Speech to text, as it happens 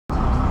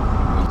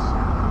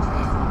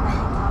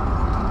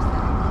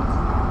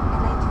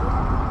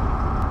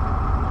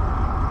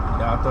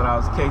I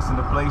was casing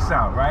the place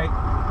out, right?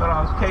 Thought I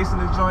was casing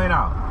the joint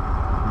out.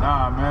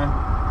 Nah, man.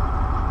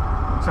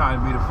 I'm trying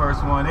to be the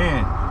first one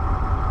in.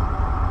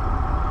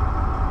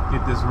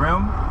 Get this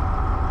rim,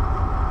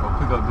 or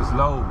pick up this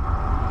load.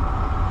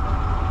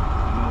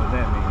 You know what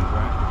that means,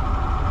 right?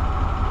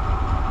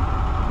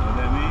 You know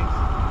what that means?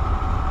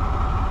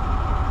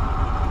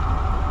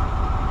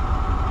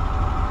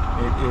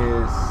 It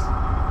is,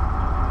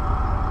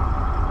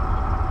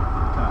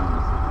 what time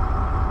is it?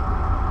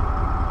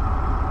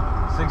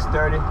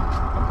 6:30.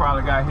 I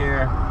probably got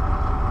here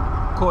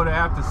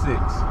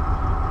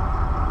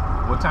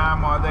 6:45. What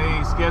time are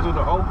they scheduled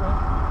to open?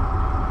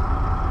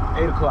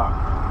 8 o'clock.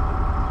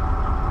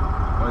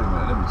 Wait a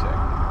minute, let me check.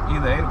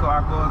 Either 8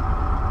 o'clock or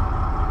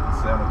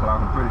 7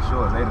 o'clock. I'm pretty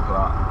sure it's 8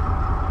 o'clock.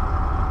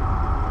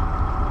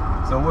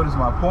 So what is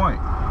my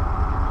point?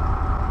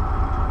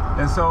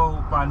 And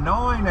so by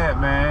knowing that,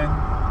 man,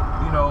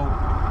 you know,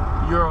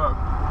 you're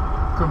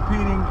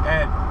competing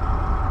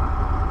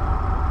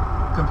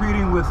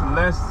with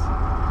less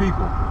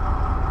people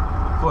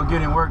for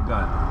getting work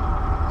done.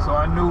 So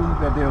I knew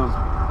that there was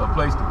a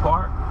place to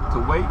park, to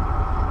wait,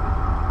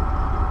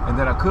 and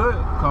that I could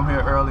come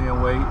here early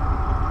and wait.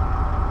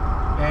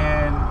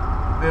 And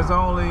there's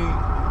only,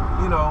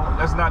 you know,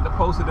 that's not the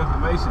posted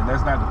information.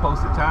 That's not the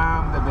posted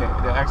time that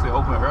they actually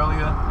open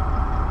earlier.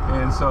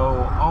 And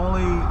so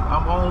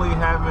I'm only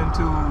having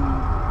to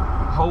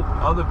hope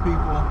other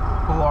people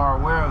who are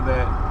aware of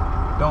that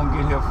don't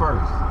get here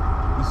first.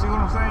 You see what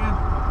I'm saying?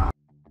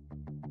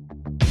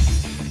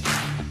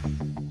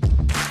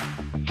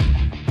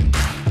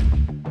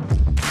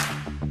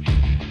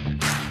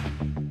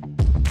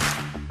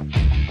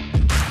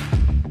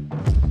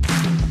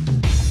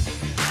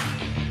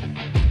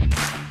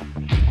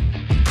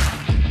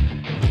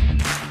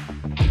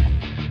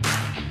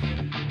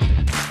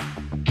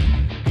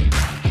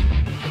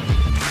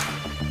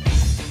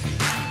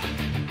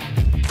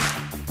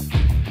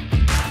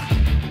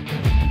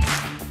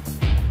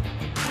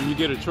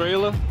 Get a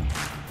trailer,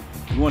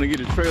 you want to get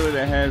a trailer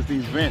that has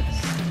these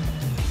vents,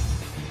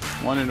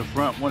 one in the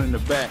front, one in the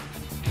back.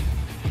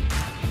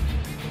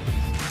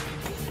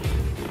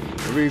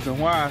 The reason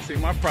why, see,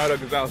 my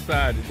product is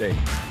outside today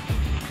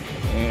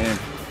and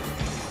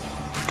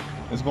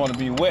it's going to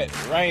be wet.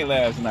 It rained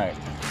last night.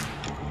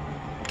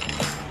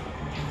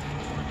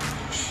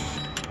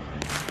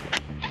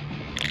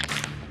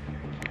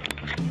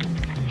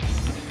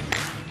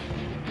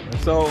 And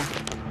so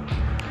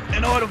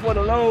in order for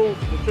the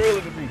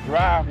trailer to be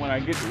dry when I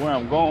get to where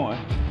I'm going,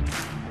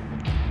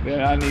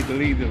 then I need to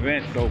leave the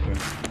vents open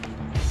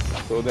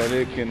so that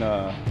it can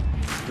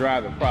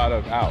dry the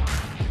product out.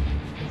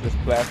 It's just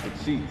plastic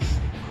sheets.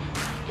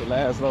 The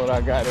last load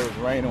I got, it was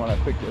raining when I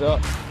picked it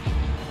up.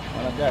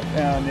 When I got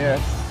down there,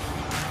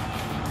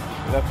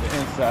 left the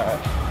inside.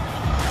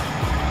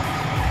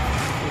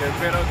 See that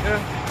vent up there?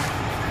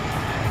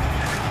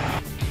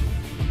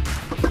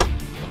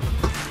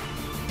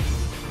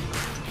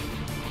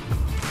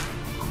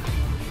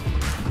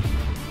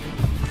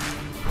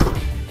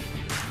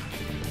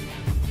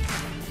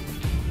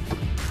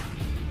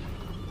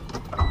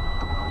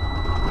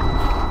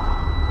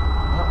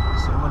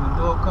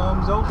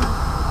 Open,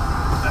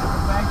 gotta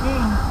come back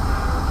in.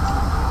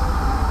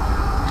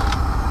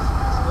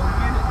 Let's go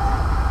get it.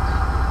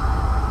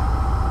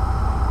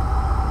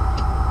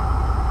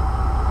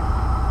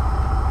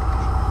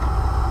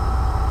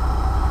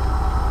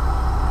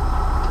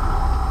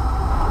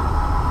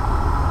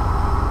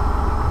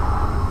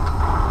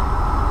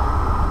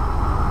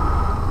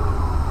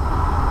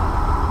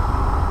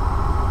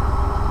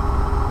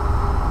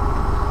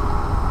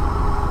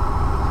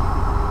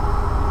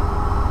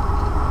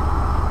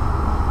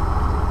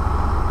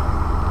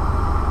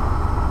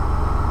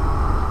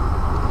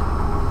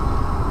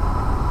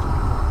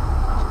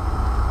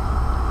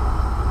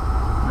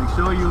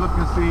 Sure you look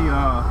and see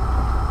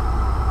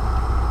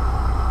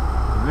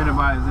if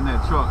anybody's in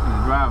that truck in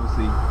the driver's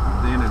seat.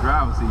 If they're in the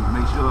driver's seat,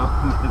 make sure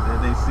that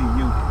they see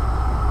you,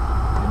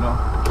 you know?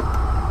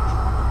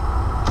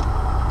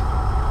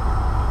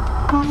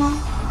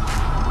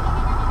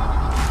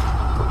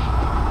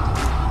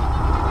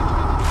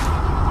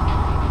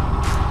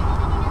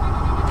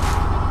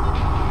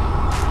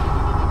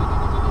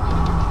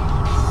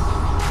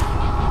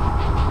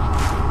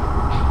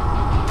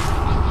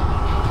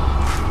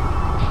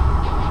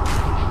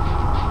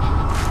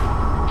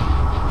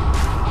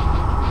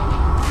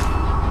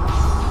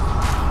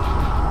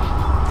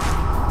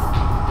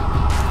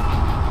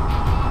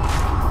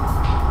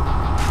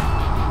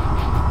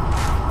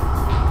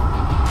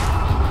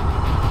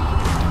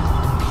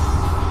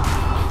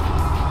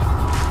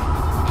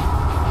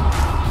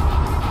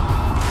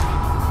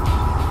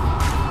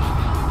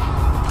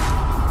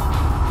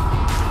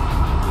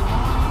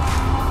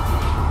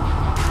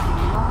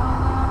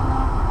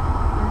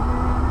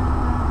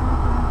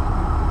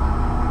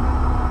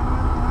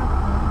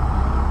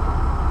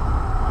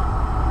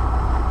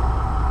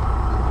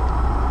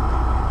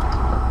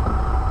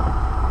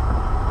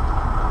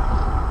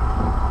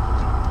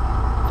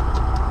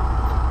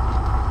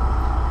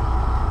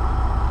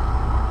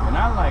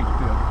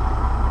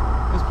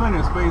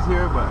 space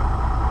here, but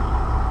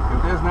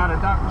if there's not a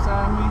dock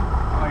beside me,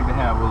 I like to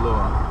have a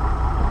little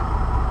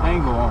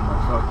angle on my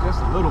truck,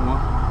 just a little one.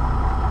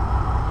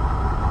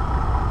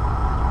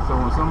 So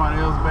when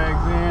somebody else bags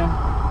in,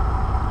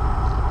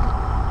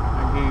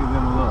 I gave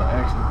them a little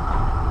extra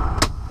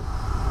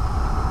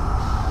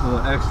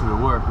to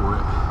work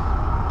with.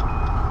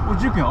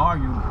 Which you can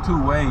argue two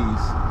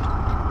ways.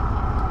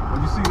 But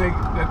you see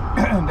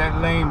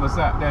that lane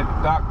beside, that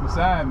dock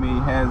beside me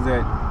has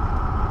that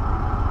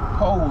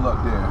pole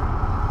up there.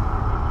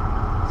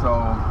 So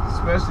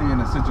especially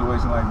in a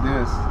situation like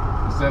this,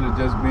 instead of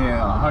just being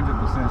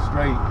 100%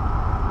 straight,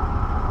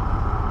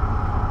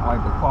 I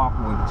like to park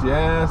with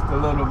just a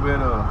little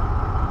bit of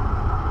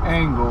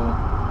angle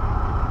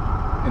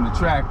in the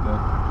tractor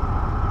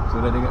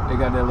so that they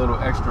got that little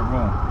extra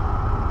room.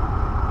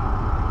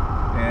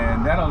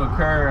 And that'll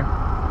occur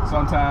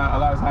sometimes, a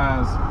lot of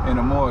times, in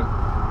a more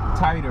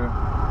tighter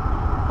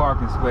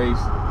parking space.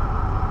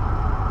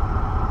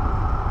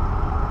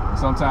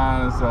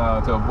 Sometimes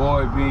to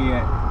avoid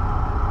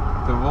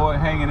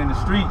hanging in the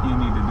street, you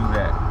need to do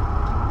that.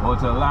 Or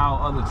to allow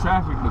other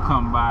traffic to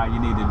come by, you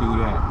need to do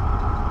that.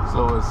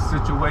 So it's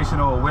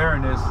situational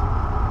awareness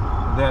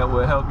that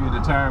will help you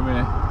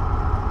determine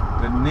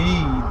the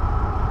need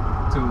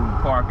to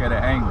park at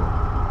an angle.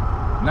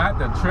 Not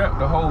the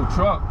whole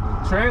truck.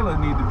 The trailer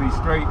need to be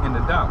straight in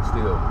the dock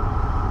still.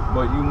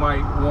 But you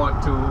might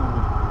want to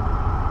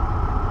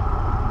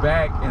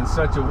back in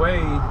such a way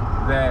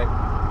that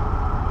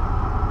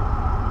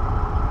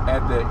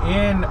at the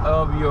end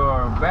of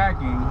your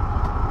backing,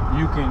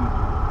 you can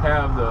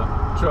have the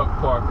truck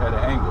parked at an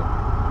angle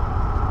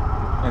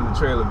and the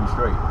trailer be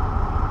straight,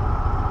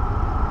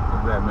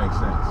 if that makes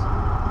sense.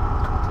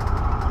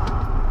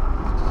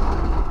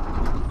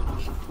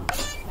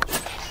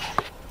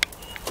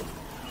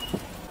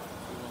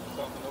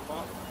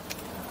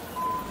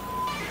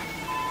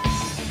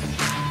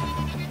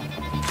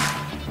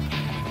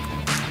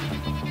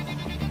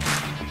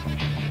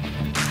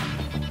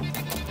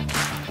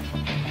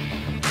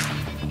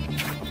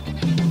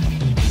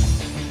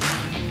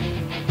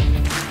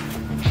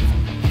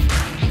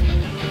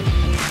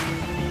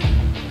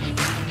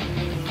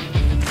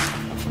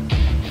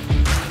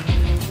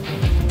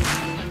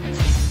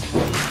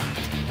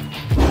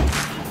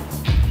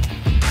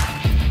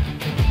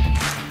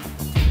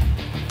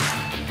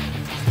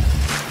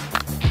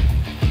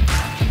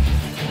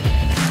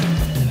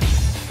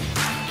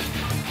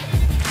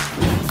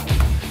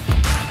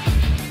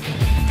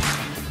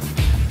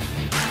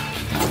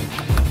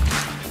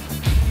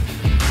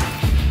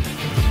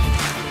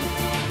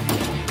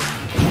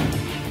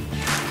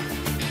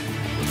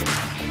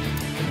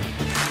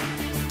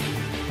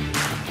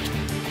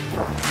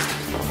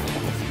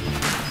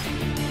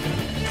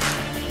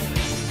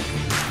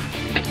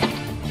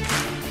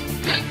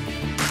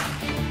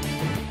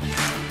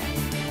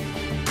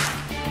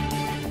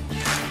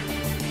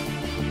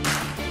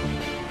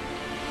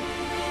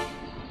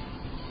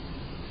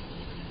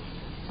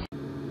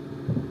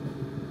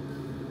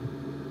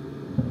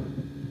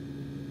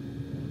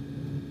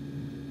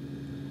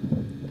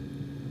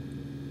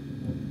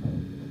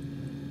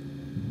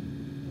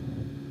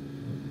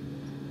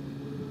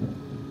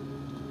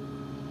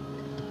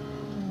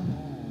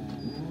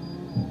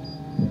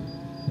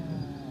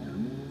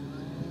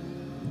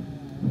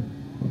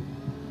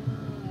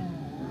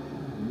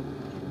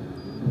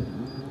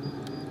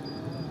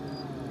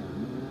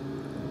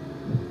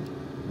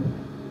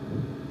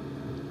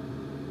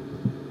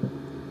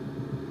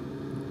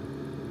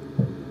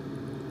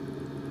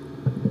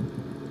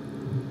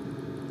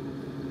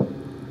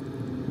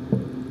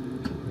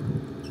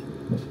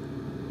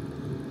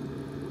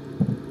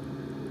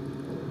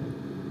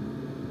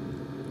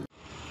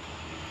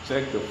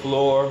 Check the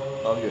floor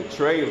of your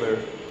trailer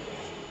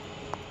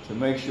to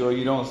make sure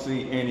you don't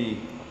see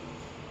any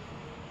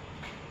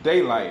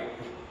daylight.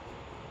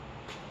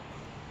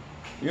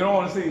 You don't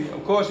want to see,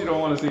 of course you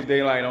don't want to see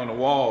daylight on the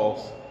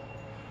walls,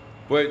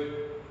 but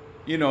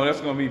you know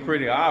that's going to be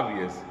pretty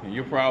obvious, and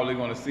you're probably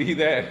going to see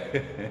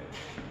that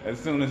as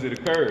soon as it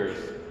occurs.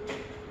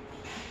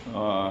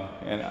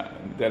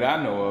 That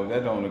I know of,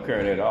 that don't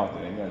occur that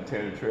often. You got to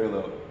tear the trailer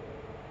up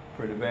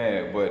pretty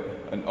bad, but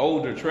an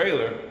older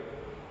trailer,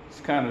 it's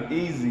kind of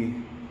easy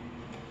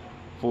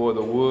for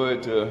the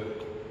wood to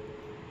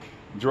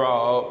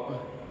draw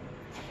up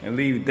and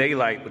leave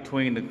daylight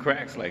between the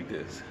cracks like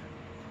this.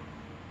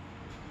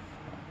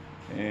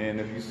 And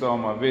if you saw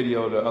my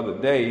video the other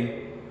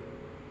day,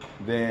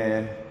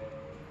 then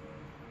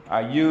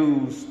I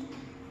used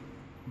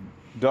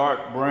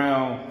dark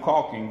brown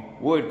caulking,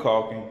 wood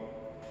caulking,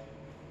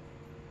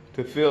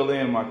 to fill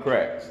in my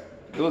cracks.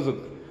 I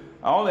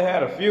only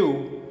had a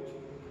few,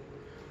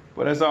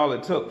 but that's all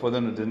it took for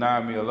them to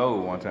deny me a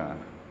load one time.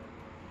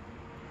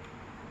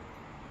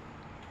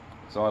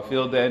 So I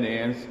filled that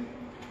in.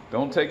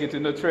 Don't take it to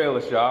the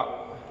trailer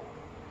shop,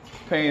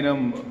 paying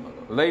them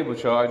labor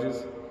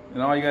charges,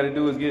 and all you got to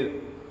do is get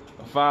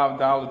a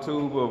 $5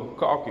 tube of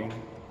caulking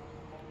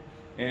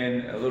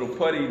and a little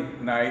putty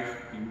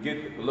knife. You can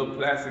get a little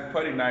plastic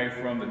putty knife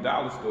from the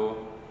dollar store,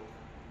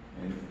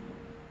 in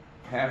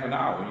half an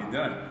hour, you're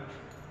done.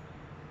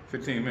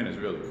 15 minutes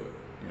really, but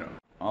you know.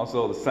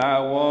 Also the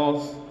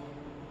sidewalls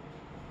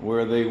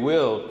where they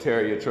will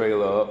tear your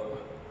trailer up.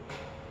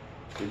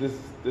 See, this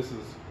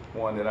is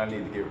one that I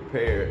need to get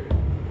repaired.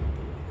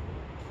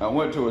 I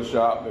went to a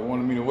shop, they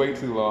wanted me to wait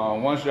too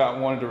long. One shop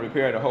wanted to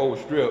repair the whole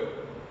strip,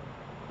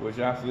 which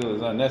I feel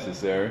is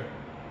unnecessary.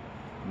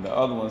 And the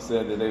other one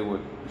said that they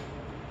would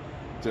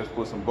just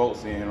put some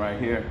bolts in right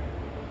here.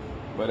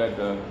 But at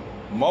the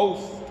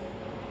most,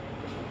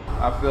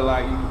 I feel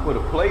like you can put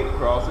a plate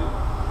across it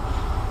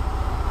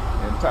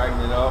and tighten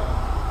it up.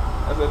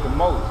 That's at the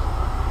most.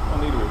 You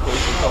don't need to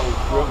replace the whole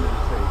strip.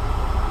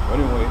 But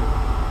anyway,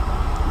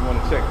 you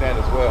want to check that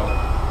as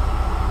well.